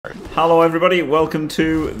Hello everybody, welcome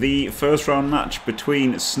to the first round match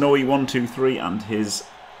between Snowy123 and his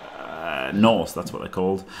Norse, that's what they're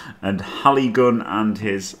called, and Halligun and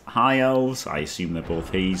his High Elves. I assume they're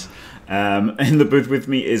both he's. In the booth with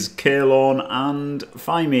me is Caolan and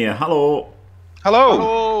Faemir. Hello.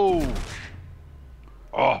 Hello. Hello.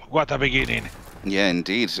 Oh, what a beginning. Yeah,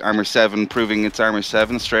 indeed. Armor 7 proving it's Armor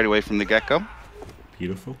 7 straight away from the get-go.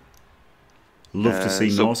 Beautiful. Love to see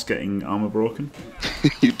Norse getting armor broken.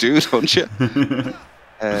 You do, don't you?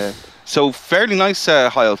 So fairly nice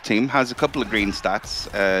high elf team. Has a couple of green stats.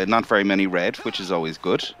 Not very many red, which is always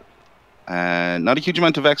good. Not a huge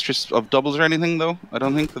amount of extras of doubles or anything, though. I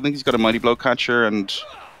don't think. I think he's got a mighty blow catcher and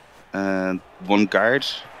one guard,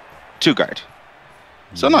 2 guard.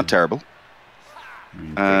 So not terrible.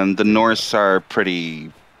 And the Norse are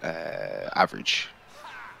pretty average.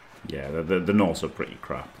 Yeah, the Norse are pretty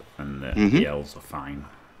crap, and the Elves are fine.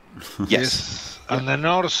 Yes. And the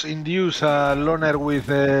Norse induce a loner with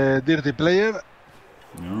a dirty player.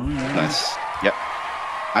 Oh, yeah. Nice. Yep.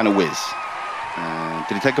 And a whiz.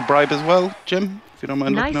 Did he take a bribe as well, Jim? If you don't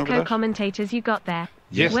mind looking Nice over that. co-commentators you got there.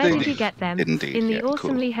 Yes, Where they did did. you get them? Indeed, In the yeah,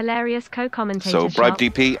 awesomely cool. hilarious co-commentator So bribe shop.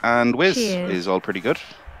 DP and whiz Cheers. is all pretty good.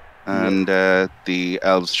 And the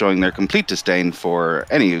elves showing their complete disdain for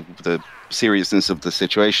any of the seriousness of the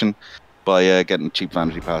situation by getting a cheap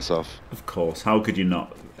vanity pass off. Of course, how could you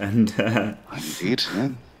not? And Indeed, yeah.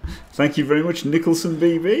 thank you very much, Nicholson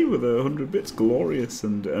BB, with 100 bits. Glorious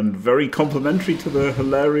and very complimentary to the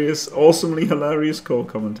hilarious, awesomely hilarious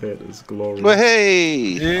co-commentators. Glorious. Well,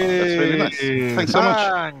 hey! Oh, that's really nice. Thanks so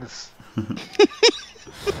much.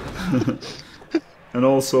 Thanks. And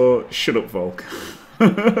also, shut up, Volk.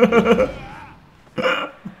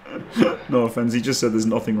 No offense, he just said there's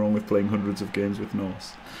nothing wrong with playing hundreds of games with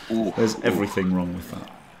Norse. Ooh, There's everything wrong with that.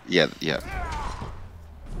 Yeah, yeah.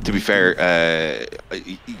 To be fair,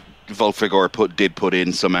 Volfigor did put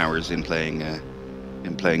in some hours in playing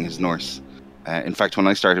his Norse. In fact, when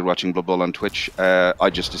I started watching Blood Bowl on Twitch, I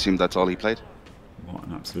just assumed that's all he played. What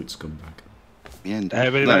an absolute scumbag. Yeah, indeed.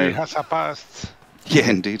 Everybody has a past. Yeah,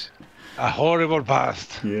 indeed. A horrible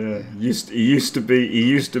past. Yeah, he used to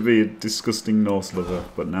be a disgusting Norse lover,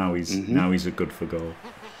 but now he's a good for goal.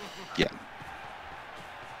 Yeah.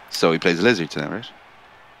 So he plays a lizard tonight, right?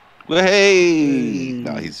 Well, hey!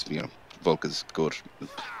 No, he's, Volk is good.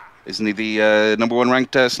 Isn't he the #1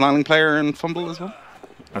 ranked slalom player in Fumble as well?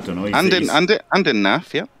 I don't know. And in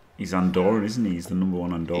NAF, yeah. He's Andorran, isn't he? He's the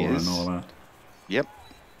 #1 Andorran and all that. Yep.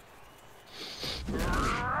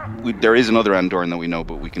 There is another Andorran that we know,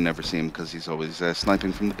 but we can never see him because he's always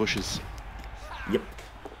sniping from the bushes. Yep.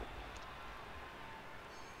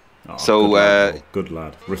 Oh, So, good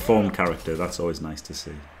lad. Reformed character, that's always nice to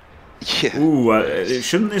see. Yeah. Ooh,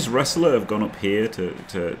 shouldn't this wrestler have gone up here to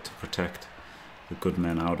protect the good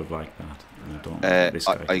men out of like that? And I don't know this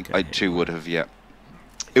guy I too would have, yeah.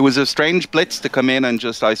 It was a strange blitz to come in and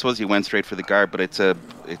just, I suppose he went straight for the guard, but it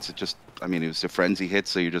was a frenzy hit,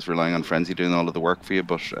 so you're just relying on frenzy doing all of the work for you,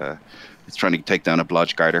 but it's trying to take down a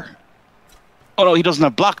blodge guarder. Oh no, he doesn't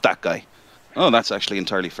have block, that guy. Oh, that's actually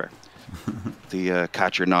entirely fair. The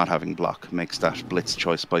catcher not having block makes that blitz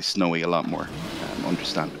choice by Snowy a lot more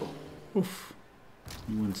understandable. Oof.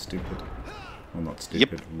 You went stupid. Well, not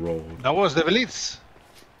stupid, rolled. That was the blitz.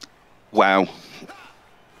 Wow.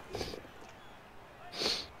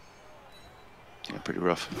 Yeah, pretty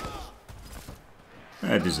rough.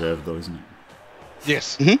 Deserved though, isn't it?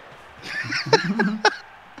 Yes.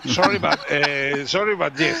 Sorry, but yes,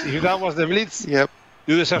 if that was the blitz, Yep.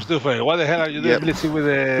 you deserve to fail. What the hell are you doing blitzing with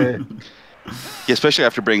the... Yeah, especially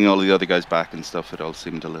after bringing all the other guys back and stuff, it all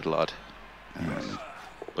seemed a little odd.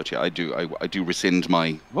 But yeah, I do rescind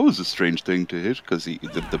my, what was a strange thing to hit, because the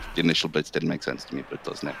initial blitz didn't make sense to me, but it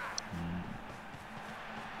does now.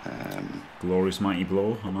 Glorious mighty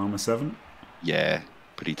blow on armor 7. Yeah,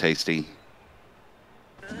 pretty tasty.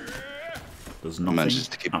 Does nothing. Manages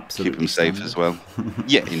to keep Absolutely him safe standard. as well.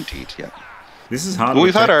 Yeah, indeed, yeah. This is hard Well, to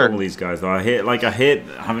we've had protect all these guys though. I hate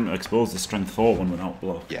having to expose the strength 4 one without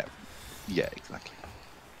block. Yeah, yeah, exactly.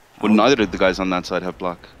 Well, neither of the guys on that side have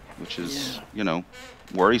block, which is,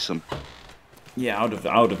 worrisome. Yeah, I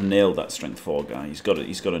would have nailed that strength 4 guy. He's got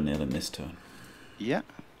to nail him this turn. Yeah.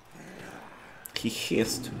 He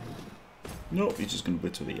has to. Nope, he's just going to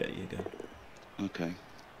blitz with the Yeti again. Okay.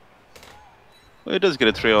 Well, it does get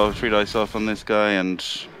a 3 dice off on this guy, and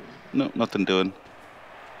no, nothing doing.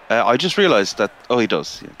 I just realised that. Oh, he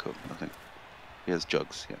does. Yeah, cool. I think he has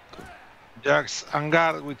jugs. Yeah, cool. Jax and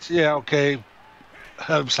guard, which, yeah, okay,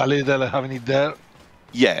 helps a little having it there.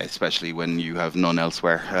 Yeah, especially when you have none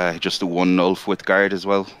elsewhere. Just the one Ulf with guard as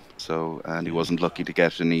well. So, and he wasn't lucky to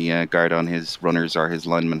get any guard on his runners or his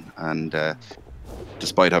linemen. And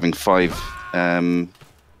despite having 5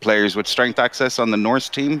 players with strength access on the Norse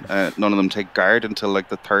team, none of them take guard until like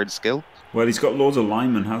the 3rd skill. Well, he's got loads of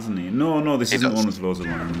linemen, hasn't he? No, this isn't one with loads of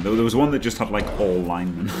linemen. There was one that just had like all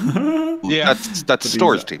linemen. Yeah, that's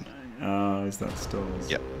Store's team. Is that Store's?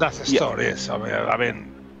 Yeah, that's the story. Yes, I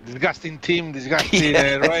mean, disgusting team, disgusting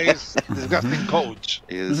race, disgusting coach.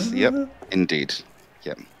 Yep, indeed.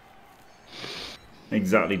 Yep.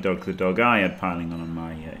 Exactly, Dog the Dog. I had piling on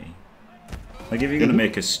my Yeti. Like, if you're going to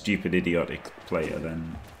make a stupid, idiotic player,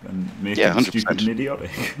 then make it 100%. stupid and idiotic.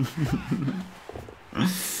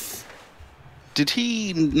 Did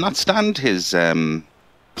he not stand his...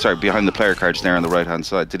 sorry, behind the player cards there on the right-hand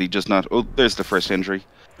side, did he just not... Oh, there's the first injury.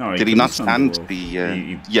 Oh, did he not stand the...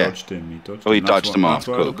 He dodged him. He dodged him off.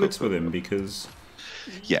 That's why I blitz with him, because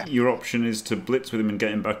yeah, your option is to blitz with him and get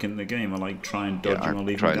him back in the game, or like try and dodge him or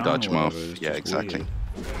leave him down. Try and dodge him off. Yeah, exactly.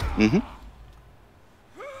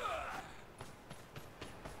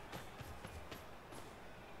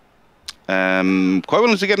 Quite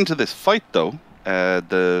willing to get into this fight, though.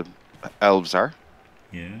 The Elves are.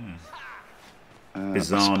 Yeah.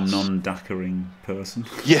 Bizarre, non-dackering person.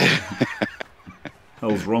 Yeah.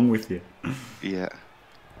 Hell's wrong with you? Yeah.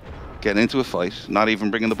 Getting into a fight, not even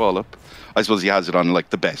bringing the ball up. I suppose he has it on like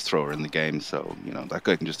the best thrower in the game, so you know that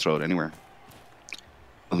guy can just throw it anywhere.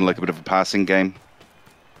 Doesn't like a bit of a passing game.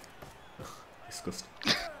 Disgusting.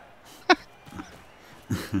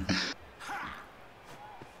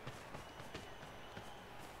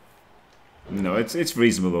 No, it's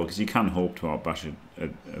reasonable though, because you can hope to outbash a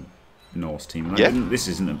Norse team. Like, this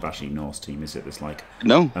isn't a bashy Norse team, is it? It's like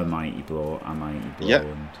a mighty blow,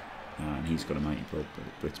 and he's got a mighty blow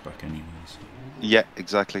blitz back anyway. So. Yeah,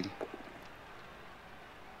 exactly.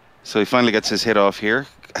 So he finally gets his hit off here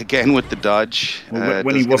again with the dodge. Well,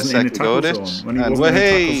 when he wasn't in a tackle zone, when he wasn't in a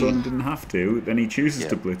tackle zone, didn't have to. Then he chooses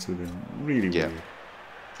to blitz with him. Really weird.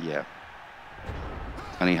 Yeah.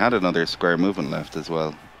 And he had another square movement left as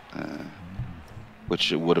well.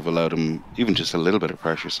 Which would have allowed him even just a little bit of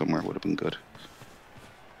pressure somewhere would have been good.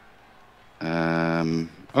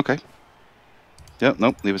 Okay. Yeah,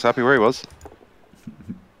 nope, he was happy where he was.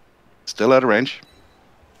 Still out of range.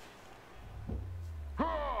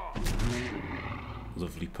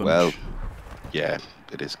 Lovely punch. Well, yeah,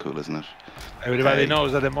 it is cool, isn't it? Everybody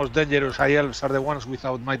knows that the most dangerous high elves are the ones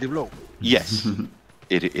without mighty blow. Yes,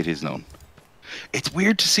 it is known. It's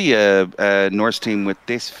weird to see a Norse team with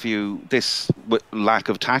this lack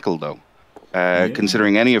of tackle, though.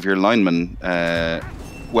 Considering any of your linemen,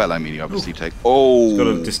 well, I mean, you obviously take. It's got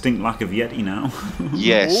a distinct lack of Yeti now.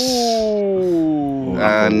 Yes.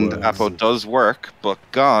 And Apo does work, but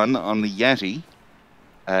gone on the Yeti.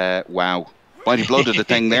 Wow, mighty blow to the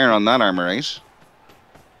thing there on that armor, right?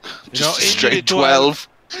 Just straight 12.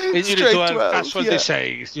 Straight 12. That's what they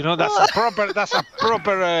say. You know, that's a proper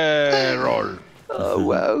roll. Oh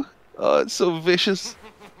wow! Oh, it's so vicious.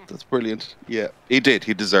 That's brilliant. Yeah, he did.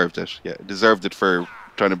 He deserved it. Yeah, deserved it for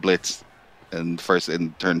trying to blitz in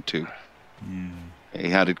turn 2. He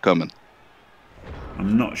had it coming.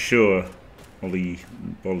 I'm not sure, Ollie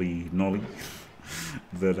Nolly,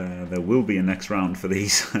 that there will be a next round for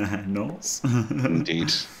these Norse.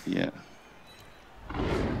 Indeed. Yeah.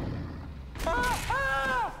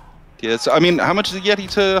 Yeah, so I mean, how much is the Yeti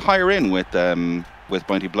to hire in with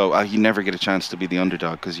Mighty Blow? You never get a chance to be the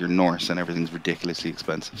underdog because you're Norse and everything's ridiculously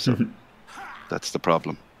expensive. So that's the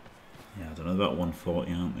problem. Yeah, I don't know, about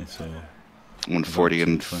 140, aren't they? So 140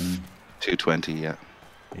 and 220, yeah.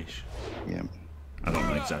 Ish. Yeah. I don't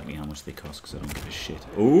know exactly how much they cost because I don't give a shit.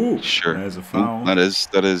 Oh, sure. There's a foul. That's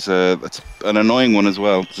an annoying one as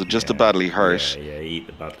well. So just a badly hurt. Yeah, eat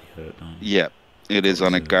the badly hurt. Yeah. It is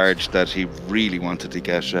on a guard that he really wanted to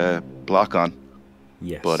get a block on.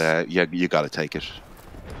 Yes. But you got to take it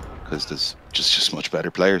because there's just much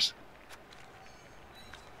better players.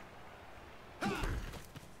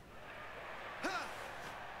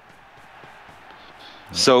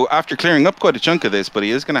 So after clearing up quite a chunk of this, but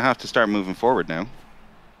he is going to have to start moving forward now.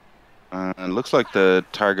 And looks like the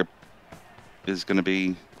target is going to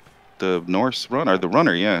be the Norse runner, or the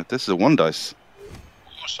runner. Yeah, this is a 1 dice.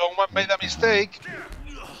 Someone made a mistake.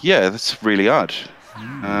 Yeah, that's really odd.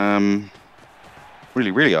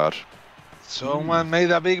 Really, really odd. Someone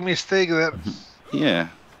made a big mistake there. Yeah.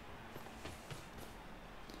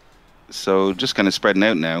 So just kind of spreading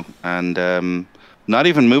out now, and not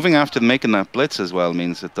even moving after making that blitz as well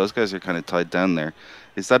means that those guys are kind of tied down there.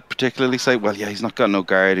 Is that particularly safe? Well, yeah, he's not got no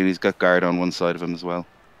guard, and he's got guard on one side of him as well.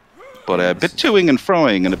 But a bit toing and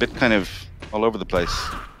froing, and a bit kind of all over the place.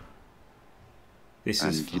 This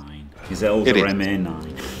is fine. His elves are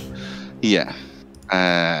MA9. Yeah.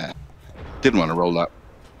 Didn't want to roll that.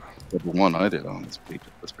 But the one I did on, that's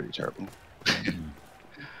pretty terrible.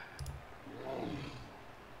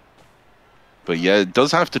 But yeah, it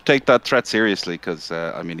does have to take that threat seriously because,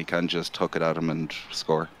 I mean, he can just hook it at him and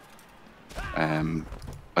score.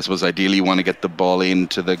 I suppose ideally you want to get the ball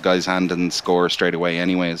into the guy's hand and score straight away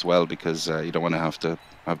anyway as well because you don't want to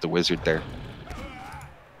have the wizard there.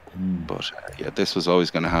 But yeah, this was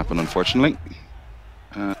always going to happen, unfortunately.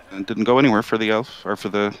 And didn't go anywhere for the elf or for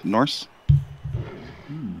the Norse.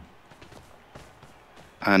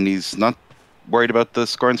 And he's not worried about the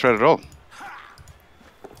scoring threat at all.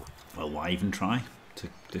 Well, why even try to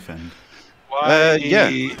defend? Why?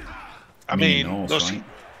 Yeah. I mean, Norse, right?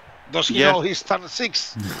 does he know he's turn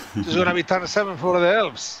 6? There's going to be turn 7 for the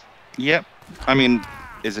elves. Yeah. I mean,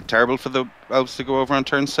 is it terrible for the elves to go over on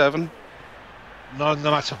turn 7? Not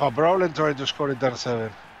much of a problem trying to score in turn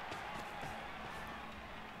 7.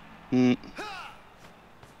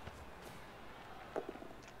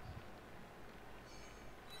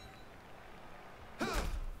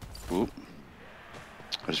 Ooh.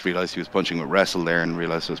 I just realised he was punching with wrestle there and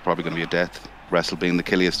realised it was probably going to be a death. Wrestle being the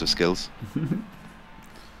killiest of skills.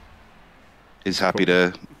 He's happy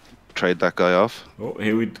to trade that guy off. Oh,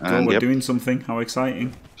 here we go. We're doing something. How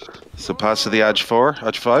exciting. So pass to the edge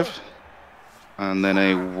 5. And then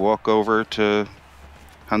a walk over to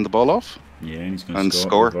hand the ball off. Yeah, and he's going to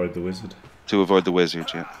score to avoid the wizard. To avoid the wizard,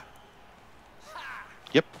 yeah.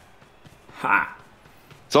 Yep. Ha!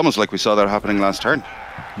 It's almost like we saw that happening last turn.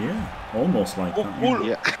 Yeah, almost like that.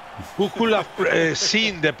 Yeah. Who could have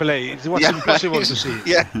seen the play? It was impossible to see.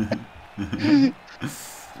 Yeah.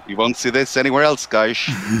 You won't see this anywhere else, guys.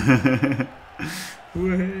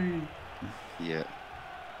 Way. Yeah.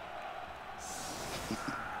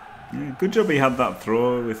 Yeah, good job he had that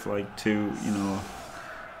throw with like 2, you know,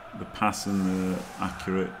 the pass and the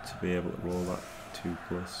accurate to be able to roll that 2+.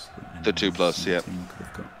 The 2+, yeah.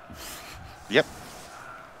 Got. Yep.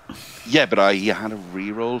 Yeah, but he had a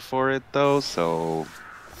reroll for it though, so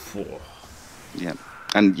 4. Yeah,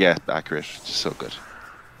 and yeah, accurate, just so good.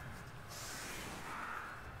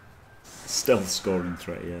 Stealth scoring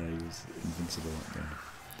threat, yeah, he was invincible that game.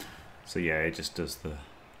 So yeah, it just does the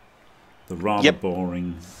rather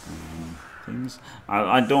boring things.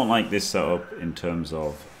 I don't like this setup in terms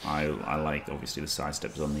of I like obviously the side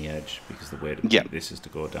steps on the edge because the way to beat this is to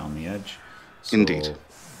go down the edge. So, indeed.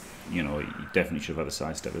 You know, you definitely should have had the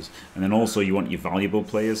side steppers. And then also you want your valuable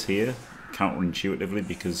players here, counterintuitively,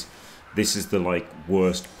 because this is the like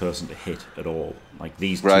worst person to hit at all. Like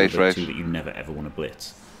these two are the two that you never ever want to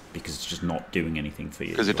blitz because it's just not doing anything for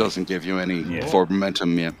you. Because it doesn't give you any forward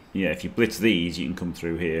momentum, yeah. Yeah, if you blitz these, you can come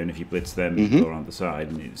through here, and if you blitz them, you can go around the side.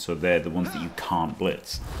 And so they're the ones that you can't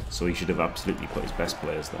blitz. So he should have absolutely put his best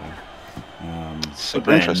players there. Super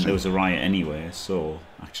but then interesting. there was a riot anyway, so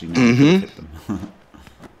actually now you can hit them.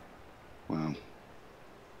 Wow.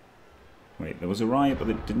 Wait, there was a riot, but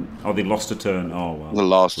they didn't. Oh, they lost a turn. Oh well. They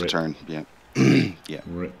lost a turn. Yeah. Yeah.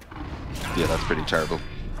 Rip. Yeah, that's pretty terrible.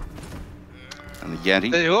 And the Yeti.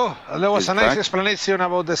 There you go. There was a nice back. explanation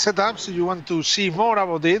about the setups. If you want to see more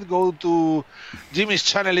about it, go to Jimmy's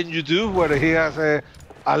channel in YouTube where he has a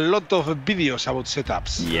lot of videos about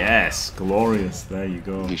setups. Yes, glorious. There you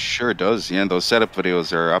go. He sure does. Yeah, those setup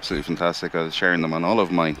videos are absolutely fantastic. I was sharing them on all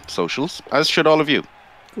of my socials, as should all of you.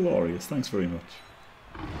 Glorious. Thanks very much.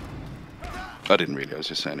 I didn't really. I was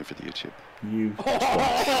just saying it for the YouTube. You.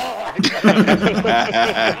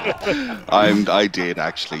 I did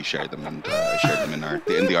actually share them, and I shared them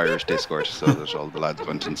in the Irish Discord, so that all the lads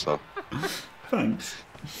went and saw. Thanks.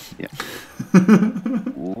 Yeah.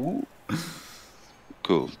 Ooh.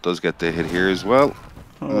 Cool. Does get the hit here as well.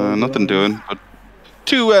 Nothing doing, but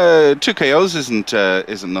two KOs isn't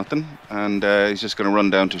nothing, and he's just going to run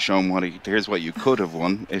down to show him here's what you could have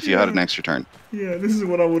won if you had an extra turn. Yeah, this is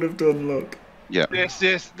what I would have done. Look. Yeah. Yes.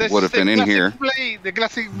 This would have been in here. The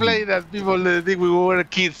classic play that people think we were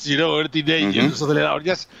kids, you know, or teenagers, or something like that. Or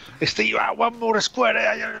just stay one more square.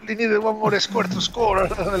 I only needed one more square to score, or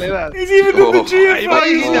something like that. He's even done the GFI.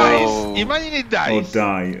 Imagine it dies. Imagine it dies. Oh,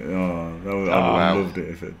 die. Oh, I would have loved it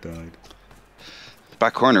if it died.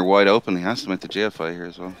 Back corner wide open. He has to make the GFI here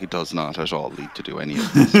as well. He does not at all need to do any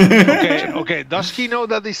of this. Okay. Does he know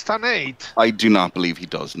that it's turn 8? I do not believe he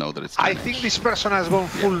does know that it's turn 8. I think this person has gone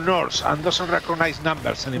full Norse and doesn't recognize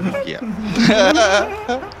numbers anymore. Yeah.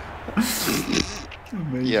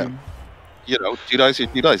 Amazing. Yeah. You know, two dice.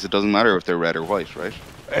 It doesn't matter if they're red or white, right?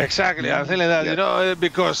 Exactly. I think like that, you know,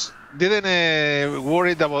 because didn't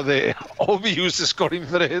worried about the obvious scoring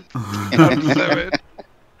threat.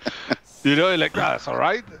 You know, like that's all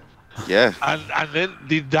right. Yeah. And then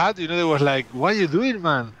did that, you know, they was like, what are you doing,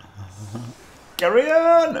 man? Carry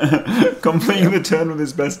on! Completing the turn with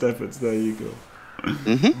his best efforts. There you go.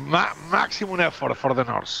 Maximum effort for the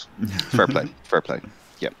Norse. Fair play. Fair play.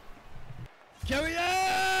 Yep. Carry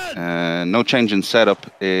on! No change in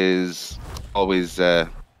setup is always... I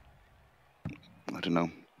don't know.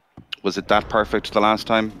 Was it that perfect the last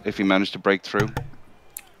time, if he managed to break through?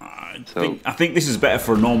 I think this is better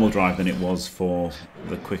for a normal drive than it was for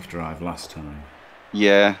the quick drive last time.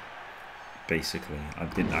 Yeah. Basically, I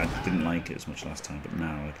didn't like it as much last time, but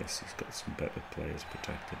now I guess he's got some better players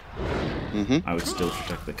protected. I would still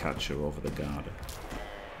protect the catcher over the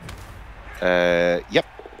guarder. Yep.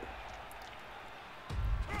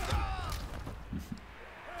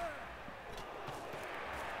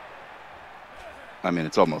 I mean,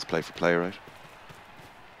 it's almost play for play, right?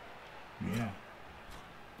 Yeah.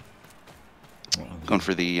 Going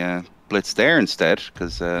for the blitz there instead,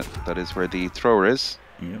 because that is where the thrower is.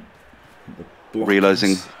 Yep.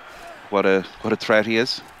 Realizing what a threat he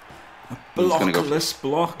is. A blockless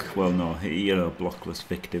block. Well, no, you're a blockless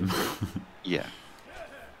victim. Yeah.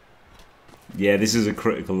 Yeah, this is a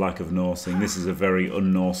critical lack of Norsing. This is a very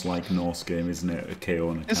un-Norse-like Norse game, isn't it? A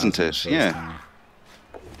Caolan. Isn't it? Yeah.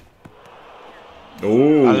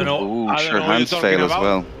 Oh, I don't know. I don't sure, know hands what you're fail talking as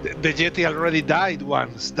well. about. The Yeti already died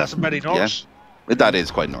once. That's very Norse. Yeah. That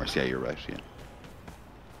is quite Norse. Yeah, you're right. Yeah.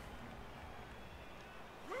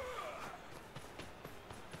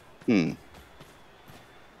 Oh,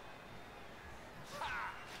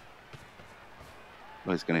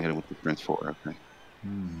 he's going to hit him with the strength 4. Okay. I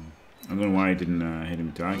don't know why I didn't hit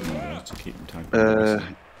him diagonally to keep him tagged.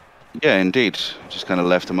 Yeah, indeed. Just kind of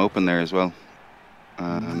left him open there as well.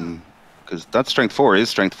 Because that strength 4 is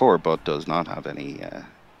strength 4, but does not have any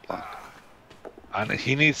block. And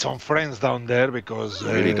he needs some friends down there because...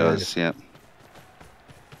 It really does, yeah.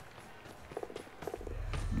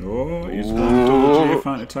 Oh, he's going to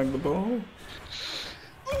trying to tag the ball.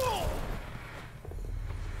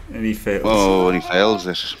 And he fails. Oh, and he fails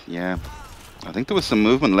it. Yeah. I think there was some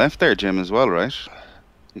movement left there, Jim, as well, right?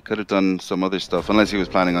 He could have done some other stuff, unless he was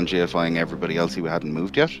planning on GFIing everybody else who hadn't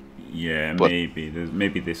moved yet. Yeah, but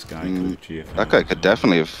maybe this guy could have GFI'd. That guy could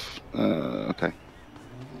definitely have... okay.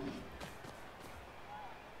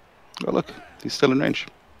 Oh, look. He's still in range.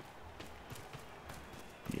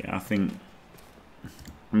 Yeah, I think...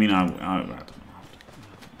 I mean, I don't know.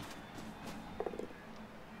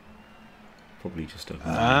 Probably just a...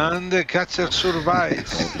 And the catcher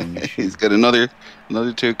survives. He's got another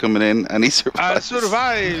 2 coming in, and he survives. And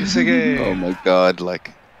survives again. Oh my god,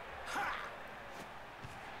 like...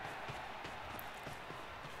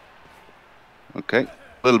 Okay, a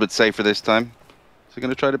little bit safer this time. So going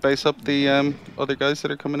to try to base up the other guys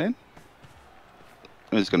that are coming in.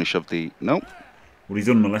 He's going to shove the... No. Well, he's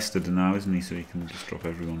unmolested now, isn't he? So he can just drop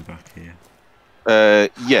everyone back here.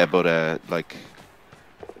 Yeah, but like...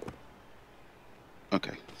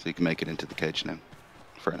 Okay, so you can make it into the cage now.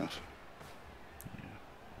 Fair enough.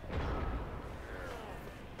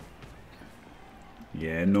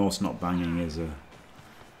 Yeah, Norse not banging is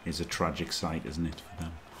a tragic sight, isn't it,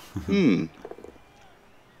 for them?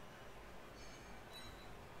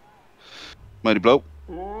 Mighty blow.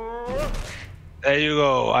 There you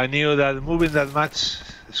go. I knew that moving that much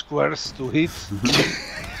squares to hit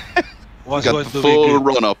was going to be full good.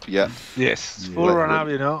 run up, yeah. Yes, full run up,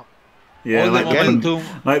 you know. Yeah, all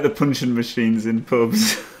like the punching machines in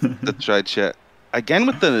pubs. That's right, yeah. Again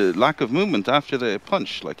with the lack of movement after the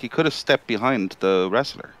punch, like he could have stepped behind the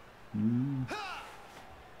wrestler.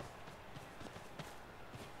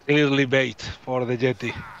 Clearly bait for the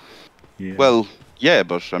Yeti. Yeah. Well, yeah,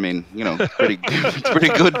 but I mean, you know, pretty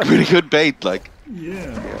good bait, like.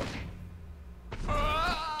 Yeah.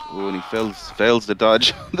 Oh, and he fails the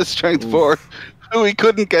dodge, the strength 4. Who he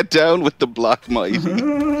couldn't get down with the block might.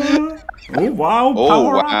 Oh wow! Oh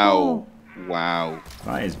wow! Wow.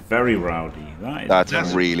 That is very rowdy.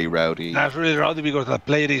 That's really rowdy. That's really rowdy because the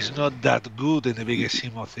player is not that good in the biggest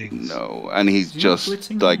scheme of things. No, and he's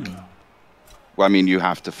just like... Well, I mean, you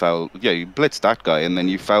have to foul... Yeah, you blitz that guy and then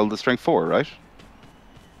you foul the strength 4, right?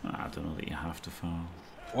 I don't know that you have to foul.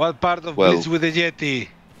 What part of blitz with the Yeti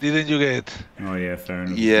didn't you get? Oh yeah, fair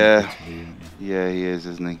enough. Yeah. Yeah, he is,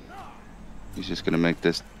 isn't he? He's just going to make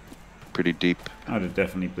this pretty deep. I'd have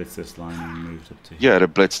definitely blitzed this line and moved up to here. Yeah, I'd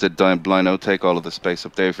have blitzed it, blind out, take all of the space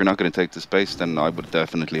up there. If you're not going to take the space, then I would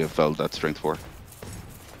definitely have fouled that strength 4.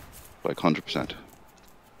 Like 100%.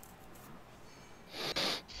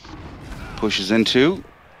 Pushes into.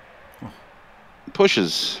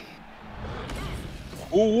 Pushes.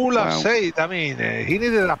 Olaf said, I mean, he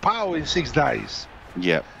needed a pow in 6 dice.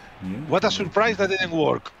 Yeah. What a surprise that didn't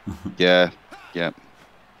work. Yeah, yeah.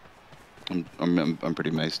 I'm pretty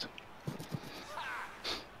amazed.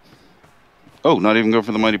 Oh, not even going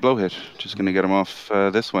for the mighty blow hit. Just going to get him off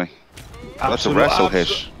this way. That's a wrestle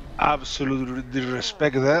hit. Absolute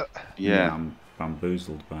disrespect there. Yeah. I'm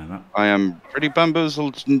bamboozled by that. I am pretty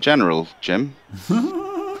bamboozled in general, Jim.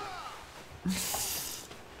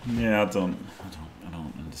 Yeah, I don't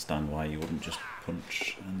understand why you wouldn't just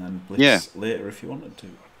punch and then blitz later if you wanted to.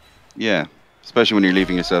 Yeah, especially when you're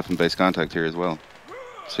leaving yourself in base contact here as well.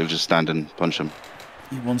 So you'll just stand and punch him.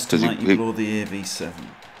 He wants to mighty blow the AV7.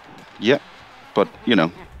 Yeah, but you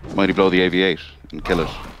know, mighty blow the AV8 and kill it,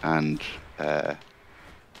 and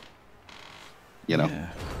you know,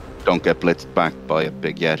 don't get blitzed back by a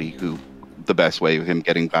big Yeti. Who the best way of him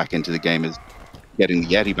getting back into the game is getting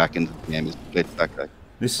the Yeti back into the game is to blitz that guy.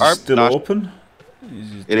 This is still open.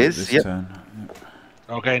 It is. Yeah. Turn.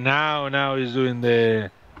 Okay, now he's doing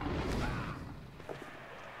the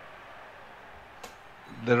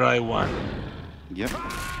right one. Yep.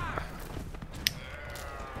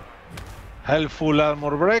 Helpful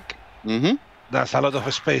armor break. Mm-hmm. That's a lot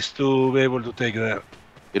of space to be able to take there.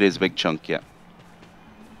 It is a big chunk, yeah.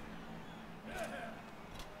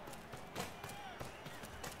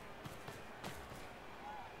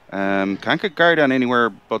 Can't get guard on anywhere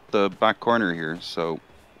but the back corner here, so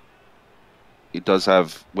it does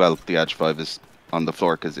have, well, the Edge 5 is on the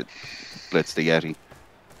floor because it blitzed the Yeti,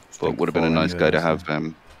 but would have been a nice guy to have.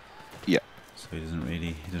 Yeah. So he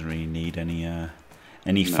doesn't really need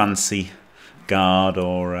any fancy guard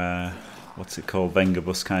or what's it called,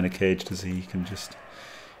 Vengabus kind of cage, does he?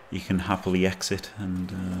 He can happily exit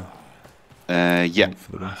and yeah.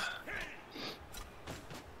 for the best.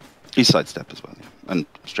 He sidestep as well, yeah. And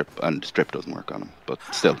strip doesn't work on him, but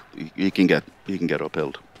still, he can get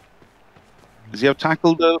uphilled. Does he have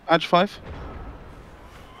tackled the Edge 5?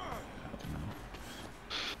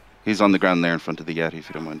 He's on the ground there in front of the Yeti, if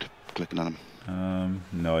you don't mind clicking on him.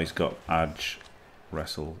 No, he's got Edge,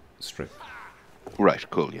 wrestle, strip. Right,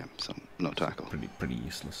 cool, yeah. So no tackle. Pretty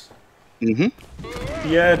useless. Mm-hmm.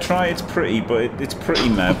 Yeah, try. It's pretty, but it's pretty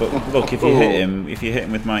meh. But look, if you hit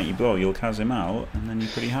him with mighty blow, you'll cast him out, and then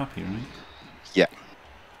you're pretty happy, right? Yeah.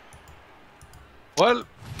 Well,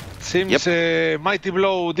 seems mighty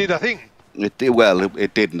blow did a thing. It did, well,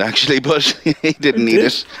 it didn't actually, but he didn't need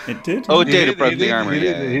it. It did. Oh, it did. It broke the armor. He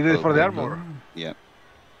did it for the armor. Yeah.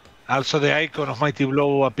 Also, the icon of mighty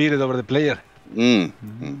blow appeared over the player. Mm.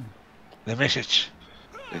 The message.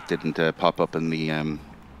 It didn't pop up in the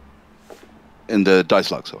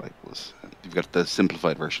dice log, so it was. You've got the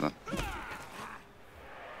simplified version on.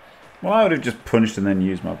 Well, I would have just punched and then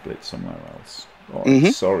used my blitz somewhere else.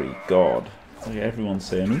 Oh, sorry, God. Like everyone's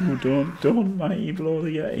saying, "Oh, don't mighty blow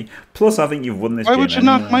the Yeti." Plus, I think you've won this game. Why would you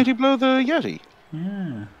not mighty blow the Yeti?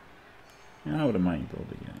 Yeah, I would have mighty blow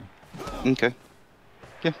the Yeti. Okay.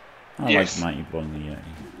 Yeah. I like mighty blowing the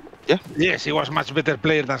Yeti. Yeah. Yes, he was much better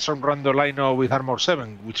player than some random lino with armor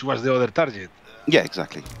 7, which was the other target. Yeah,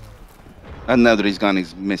 exactly. And now that he's gone,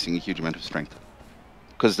 he's missing a huge amount of strength.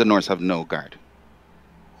 Because the Norse have no guard.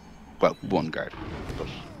 Well, one guard. But,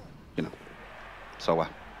 you know. So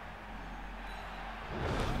what?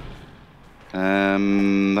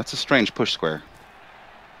 That's a strange push square.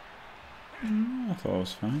 I thought it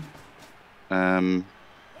was fine.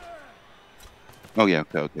 Oh yeah,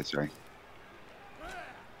 okay, sorry.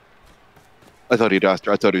 I thought he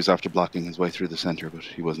was after blocking his way through the center, but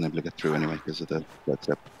he wasn't able to get through anyway because of that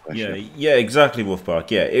step. Yeah, exactly, Wolfbark.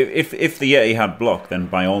 Yeah, if the Yeti had blocked, then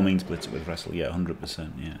by all means blitz it with wrestle. Yeah,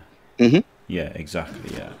 100%. Yeah. Mhm. Yeah,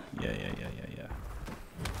 exactly. Yeah.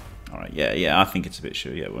 All right. Yeah. I think it's a bit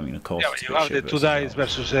shit. Yeah, well, I mean, of course. Yeah, but you have the two dice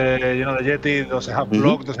versus the Yeti doesn't have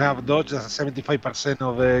block, doesn't have dodge. That's 75%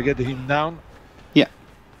 of getting him down. Yeah.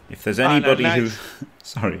 If there's anybody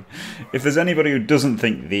if there's anybody who doesn't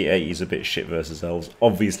think the 80 is a bit shit versus elves,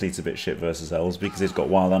 obviously it's a bit shit versus elves because it's got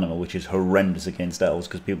wild animal, which is horrendous against elves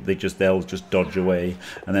because the elves just dodge away,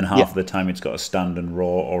 and then half of the time it's got to stand and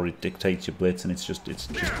roar or it dictates your blitz, and it's just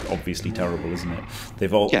obviously terrible, isn't it?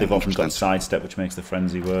 They've often got sidestep, which makes the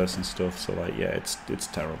frenzy worse and stuff. So it's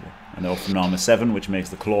terrible. And they're often armor 7, which makes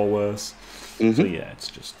the claw worse. So yeah, it's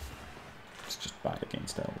just bad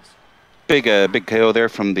against elves. Big KO there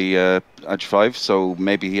from the Edge 5, so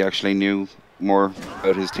maybe he actually knew more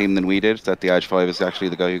about his team than we did, that the Edge 5 is actually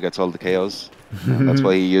the guy who gets all the KOs. That's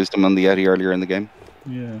why he used him on the Yeti earlier in the game.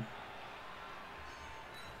 Yeah.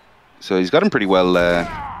 So he's got him pretty well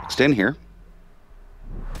boxed in here.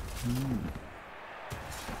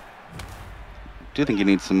 Do you think he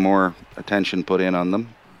needs some more attention put in on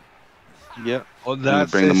them? Yeah.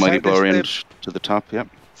 Bring the mighty blower in to the top, yep.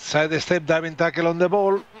 Side step, diving tackle on the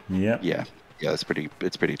ball. Yeah, it's pretty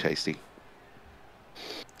tasty.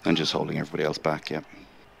 And just holding everybody else back, yeah.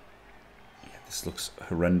 This looks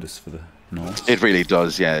horrendous for the Norse. It really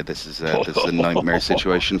does, yeah. This is a nightmare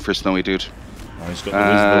situation for Snowy Dude. Oh, he's got the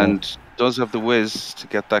whiz though. And does have the whiz to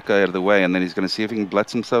get that guy out of the way, and then he's going to see if he can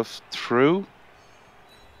blitz himself through.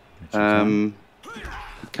 He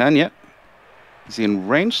can, yeah. Is he in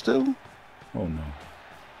range still? Oh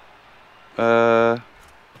no.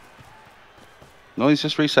 No, he's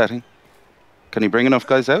just resetting. Can he bring enough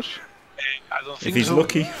guys out? I don't think If he's so.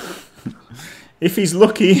 lucky. If he's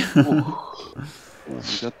lucky.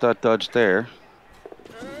 He got that dodge there.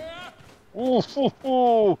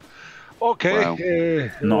 Ooh. Okay. Wow.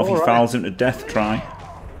 Not if he alright. fouls him to death, try.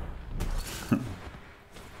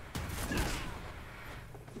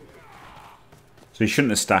 So he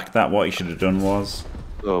shouldn't have stacked that. What he should have done was...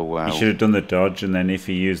 Oh, wow. He should have done the dodge, and then if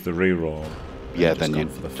he used the reroll... Yeah, just then gone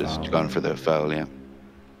you'd for the just foul. gone for the foul, yeah.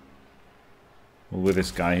 Well, with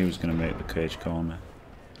this guy, he was going to make the cage corner.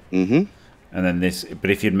 Mm-hmm. And then this...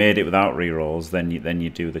 But if you'd made it without rerolls, then you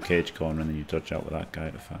do the cage corner, and then you dodge out with that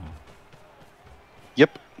guy to foul.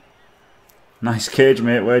 Yep. Nice cage,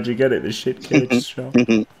 mate. Where'd you get it? This shit cage shop.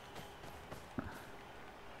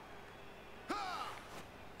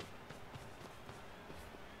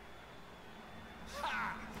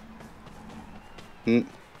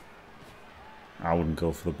 I wouldn't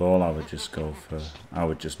go for the ball. I would just go for... I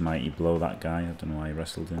would just mighty blow that guy. I don't know why he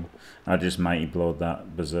wrestled him. I'd just mighty blow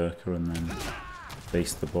that berserker and then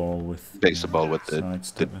base the ball with... Base the ball with the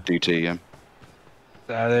sidestepper. DT, yeah.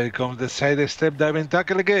 There comes the side step diving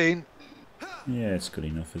tackle again. Yeah, it's good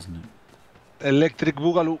enough, isn't it? Electric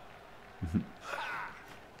Boogaloo.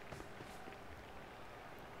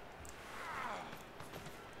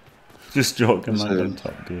 Just joking, It's like a- on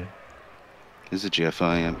Top Gear. Is a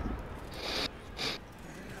GFI, yeah.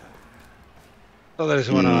 So there is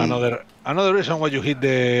another reason why you hit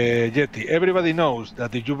the Yeti. Everybody knows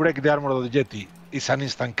that if you break the armor of the Yeti, it's an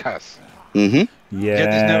instant cast. Mm-hmm.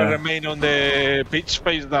 Yetis never Yeah. remain on the pitch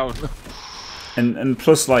face down. And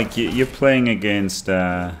plus, like, you're playing against...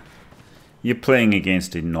 you're playing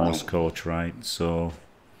against a Norse coach, right? So...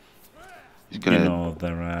 He's gonna, You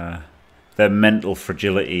know, their mental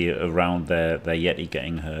fragility around their Yeti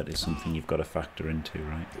getting hurt is something you've got to factor into,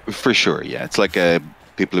 right? for sure, yeah. It's like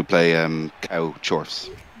people who play cow chorfs.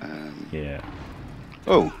 Yeah.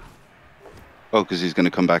 Oh, because he's going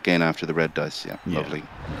to come back in after the red dice. Yeah, Yeah. lovely.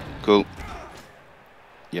 Cool.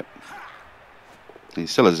 Yep. He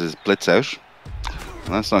still has his blitz out.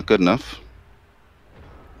 Well, that's not good enough.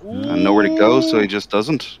 And nowhere to go, so he just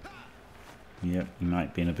doesn't. Yeah, he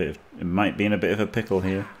might be in a bit of... It might be in a bit of a pickle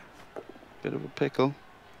here. Bit of a pickle.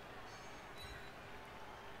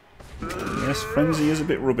 Yes, Frenzy is a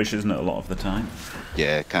bit rubbish, isn't it, a lot of the time?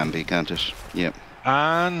 Yeah, it can be, can't it? Yep.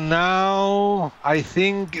 And now I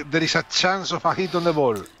think there is a chance of a hit on the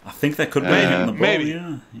ball. I think there could be a hit on the ball, maybe.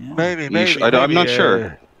 yeah. Maybe. I'm not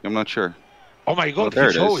sure. I'm not sure. Oh my Oh, god, there he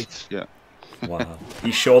it saw is. it. Yeah, Wow.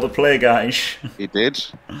 You sure the play, guys? he did.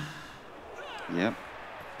 Yep.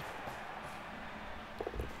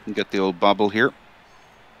 Get the old bobble here.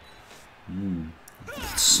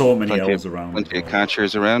 So many Plenty elves of, around. plenty as of well.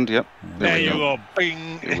 catchers around. Yep. There we you go. go.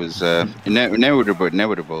 Bing. It was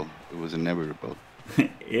inevitable. It was inevitable.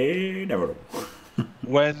 Never.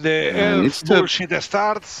 When the And elf it's the- bullshit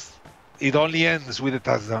starts, it only ends with a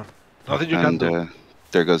touchdown. Nothing you can And do.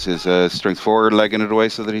 there goes his strength 4 legging it away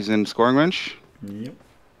so that he's in scoring range. Yep.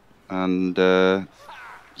 And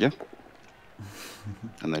yeah.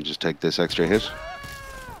 And then just take this extra hit.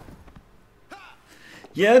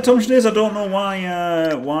 Yeah, Tom Schneers, I don't know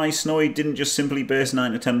why Snowy didn't just simply base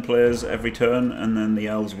 9 to 10 players every turn, and then the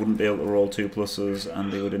elves wouldn't be able to roll 2+s,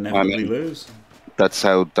 and they would inevitably lose. That's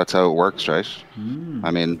how it works, right?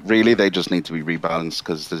 I mean, really, they just need to be rebalanced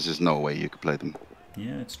because there's just no way you could play them.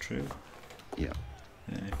 Yeah, it's true. Yeah.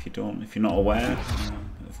 If you're not aware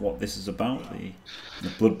of what this is about, the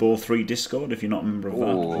Blood Bowl 3 Discord, if you're not a member of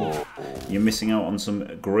that, you're missing out on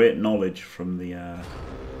some great knowledge from the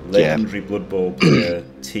legendary Blood Bowl player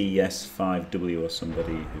TS5W or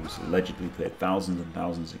somebody who's allegedly played thousands and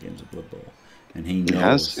thousands of games of Blood Bowl, and he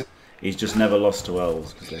knows has. he's just never lost to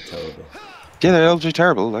elves because they're terrible. Yeah, the elves are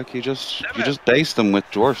terrible. Like you just base them with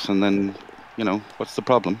dwarfs, and then what's the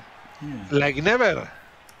problem? Like never.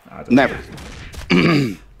 I don't Never.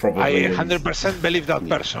 know. Probably. I is. 100% believe that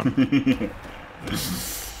person.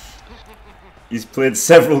 He's played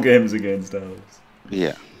several games against elves.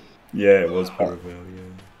 Yeah. Yeah, it was Paravel, yeah.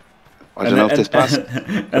 I don't know if this pass.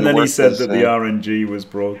 And then he said that the RNG was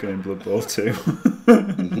broken in Blood Bowl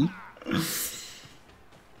 2.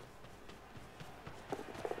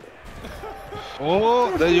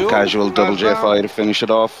 Oh, there you go. Casual double Touchdown. JFI to finish it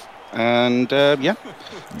off, and yeah,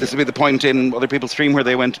 This will be the point in other people's stream where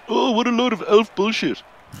they went, "Oh, what a load of elf bullshit."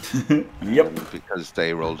 Yep. Because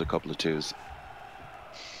they rolled a couple of 2s.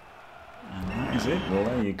 And that is it. Well,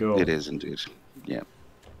 there you go. It is indeed. Yeah.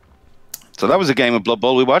 So that was a game of Blood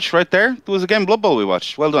Bowl we watched right there. There was a game of Blood Bowl we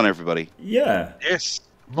watched. Well done, everybody. Yeah. Yes.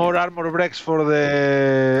 More armor breaks for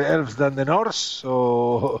the elves than the Norse,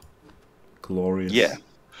 so Glorious. Yeah.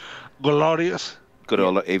 glorious. Good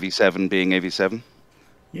old AV7 being AV7.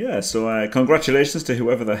 Yeah, so congratulations to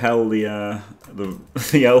whoever the hell the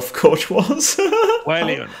elf coach was.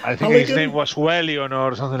 Wellion. I think Halligun? his name was Wellion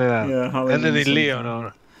or something like that. Yeah, Halligun Ended in something. Leon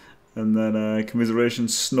or... And then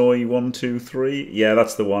commiserations Snowy123. Yeah,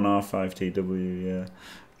 that's the one R5TW, yeah.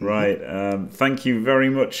 Right. Thank you very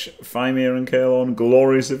much, Faemir and Caolan.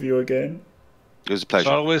 Glorious of you again. It was a It's pleasure.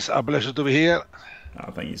 always a pleasure to be here.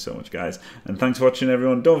 Oh, thank you so much, guys. And thanks for watching,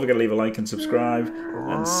 everyone. Don't forget to leave a like and subscribe.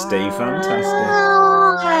 And stay fantastic.